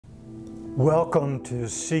Welcome to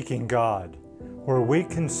Seeking God, where we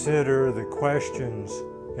consider the questions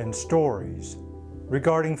and stories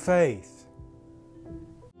regarding faith.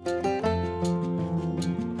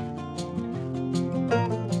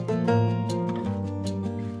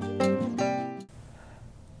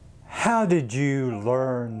 How did you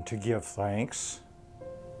learn to give thanks?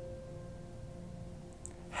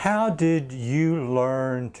 How did you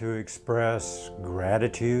learn to express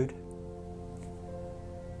gratitude?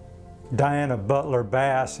 Diana Butler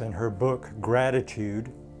Bass, in her book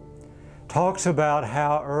Gratitude, talks about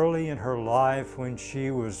how early in her life, when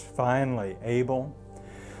she was finally able,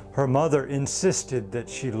 her mother insisted that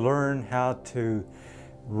she learn how to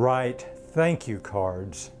write thank you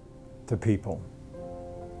cards to people.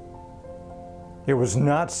 It was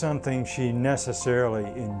not something she necessarily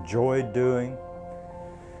enjoyed doing,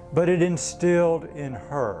 but it instilled in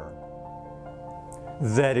her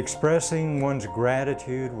that expressing one's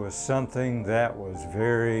gratitude was something that was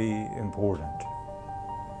very important.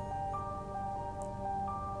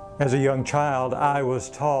 As a young child, I was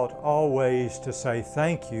taught always to say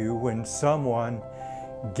thank you when someone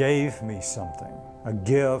gave me something, a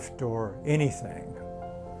gift or anything.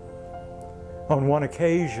 On one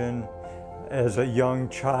occasion, as a young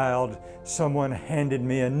child, someone handed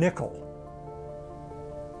me a nickel.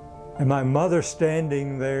 And my mother,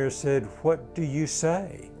 standing there, said, "What do you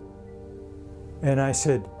say?" And I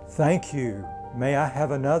said, "Thank you. May I have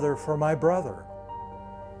another for my brother?"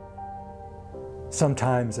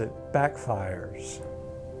 Sometimes it backfires.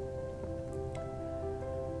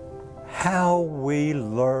 How we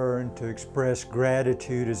learn to express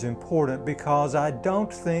gratitude is important, because I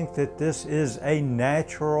don't think that this is a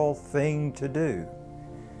natural thing to do.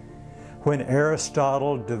 When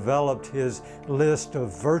Aristotle developed his list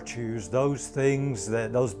of virtues, those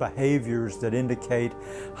behaviors that indicate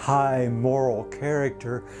high moral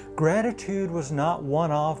character, gratitude was not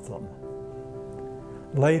one of them.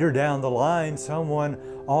 Later down the line, someone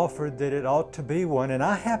offered that it ought to be one, and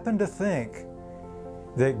I happen to think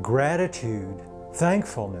that gratitude,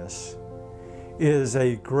 thankfulness, is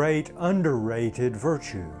a great underrated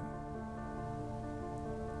virtue.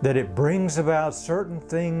 That it brings about certain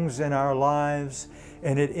things in our lives,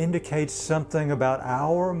 and it indicates something about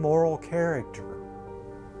our moral character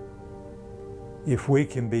if we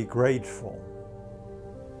can be grateful.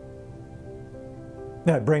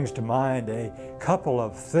 That brings to mind a couple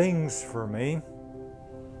of things for me.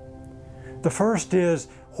 The first is,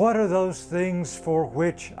 what are those things for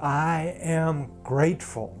which I am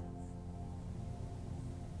grateful?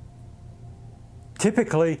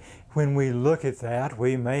 Typically, when we look at that,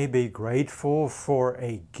 we may be grateful for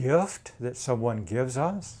a gift that someone gives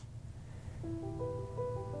us.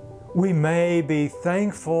 We may be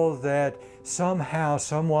thankful that somehow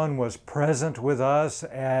someone was present with us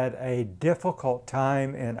at a difficult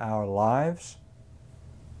time in our lives.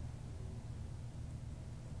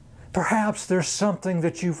 Perhaps there's something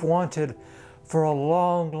that you've wanted for a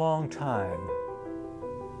long, long time,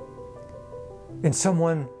 and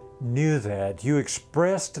someone knew that. You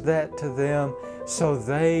expressed that to them, so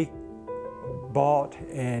they bought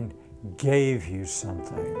and gave you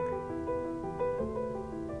something.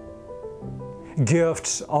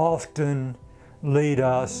 Gifts often lead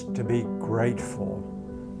us to be grateful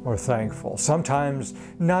or thankful. Sometimes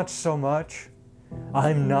not so much.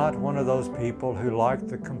 I'm not one of those people who like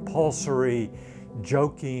the compulsory,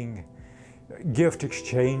 joking gift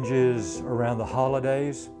exchanges around the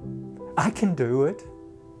holidays. I can do it.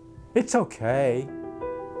 It's okay,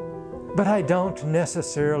 but I don't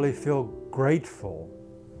necessarily feel grateful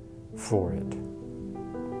for it.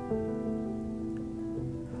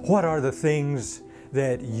 What are the things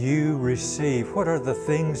that you receive? What are the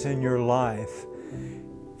things in your life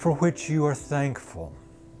for which you are thankful?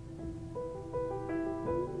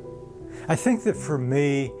 I think that for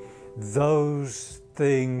me, those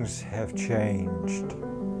things have changed.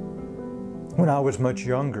 When I was much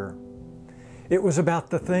younger, it was about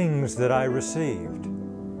the things that I received.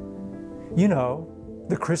 You know,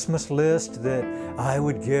 the Christmas list that I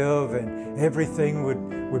would give, and everything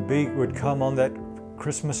would come on that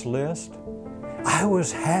Christmas list. I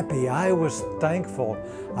was happy, I was thankful,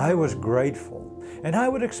 I was grateful, and I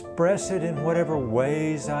would express it in whatever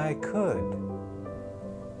ways I could.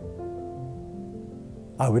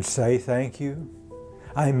 I would say thank you.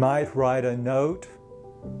 I might write a note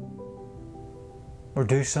or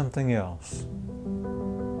do something else.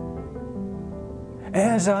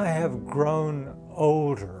 As I have grown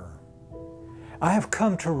older, I have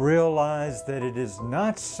come to realize that it is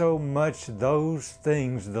not so much those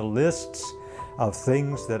things, the lists of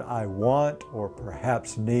things that I want or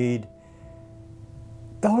perhaps need,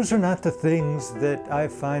 Those are not the things that I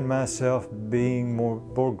find myself being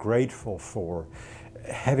more grateful for,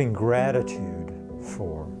 having gratitude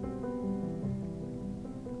for.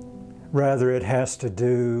 Rather, it has to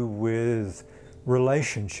do with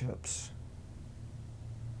relationships.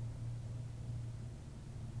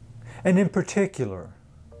 And in particular,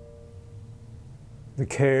 the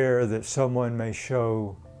care that someone may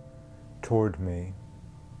show toward me.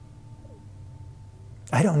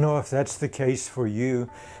 I don't know if that's the case for you,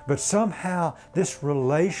 but somehow this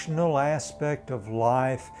relational aspect of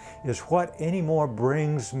life is what anymore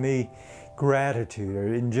brings me gratitude,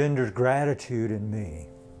 or engenders gratitude in me.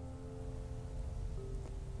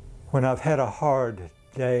 When I've had a hard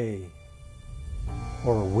day,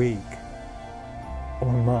 or a week, or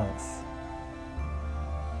a month,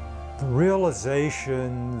 the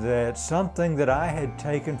realization that something that I had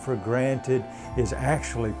taken for granted is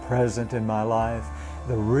actually present in my life,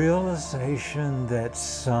 the realization that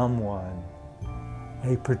someone,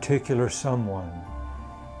 a particular someone,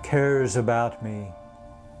 cares about me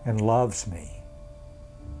and loves me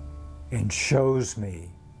and shows me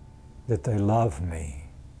that they love me.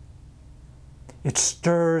 It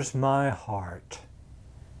stirs my heart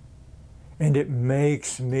and it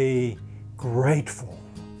makes me grateful.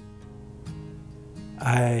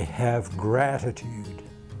 I have gratitude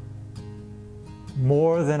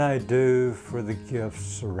more than I do for the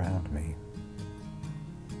gifts around me.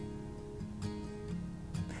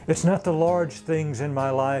 It's not the large things in my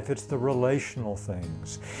life, it's the relational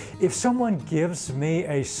things. If someone gives me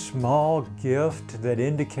a small gift that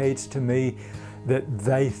indicates to me that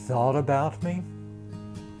they thought about me,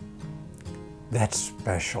 that's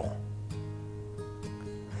special.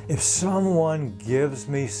 If someone gives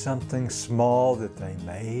me something small that they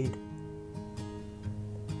made,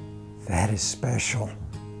 that is special.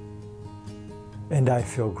 And I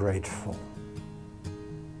feel grateful.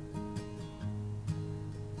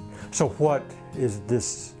 So what is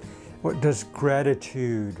this? What does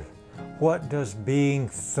gratitude, what does being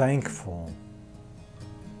thankful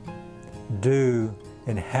do,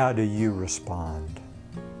 and how do you respond?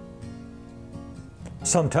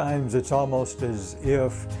 Sometimes it's almost as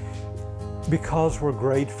if, because we're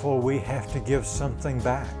grateful, we have to give something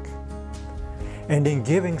back. And in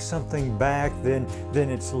giving something back, then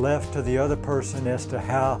it's left to the other person as to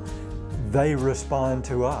how they respond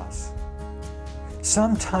to us.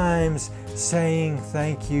 Sometimes saying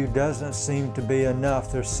thank you doesn't seem to be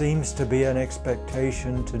enough. There seems to be an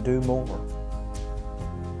expectation to do more.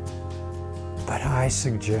 But I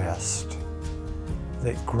suggest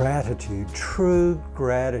that gratitude, true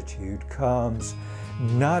gratitude, comes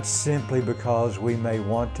not simply because we may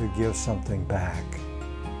want to give something back,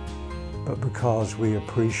 but because we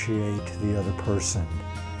appreciate the other person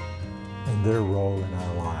and their role in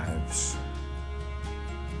our lives.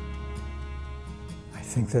 I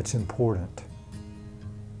think that's important.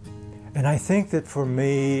 And I think that for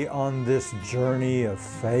me, on this journey of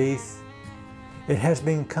faith, it has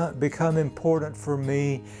become important for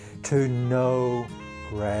me to know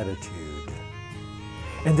gratitude,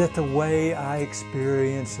 and that the way I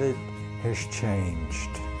experience it has changed.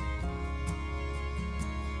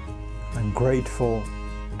 I'm grateful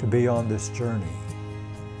to be on this journey.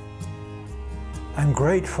 I'm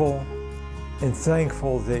grateful and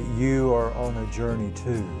thankful that you are on a journey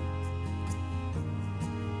too.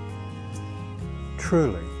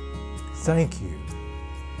 Truly, thank you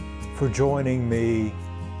for joining me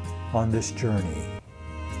on this journey.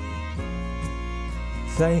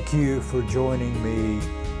 Thank you for joining me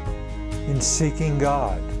in seeking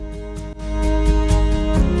God.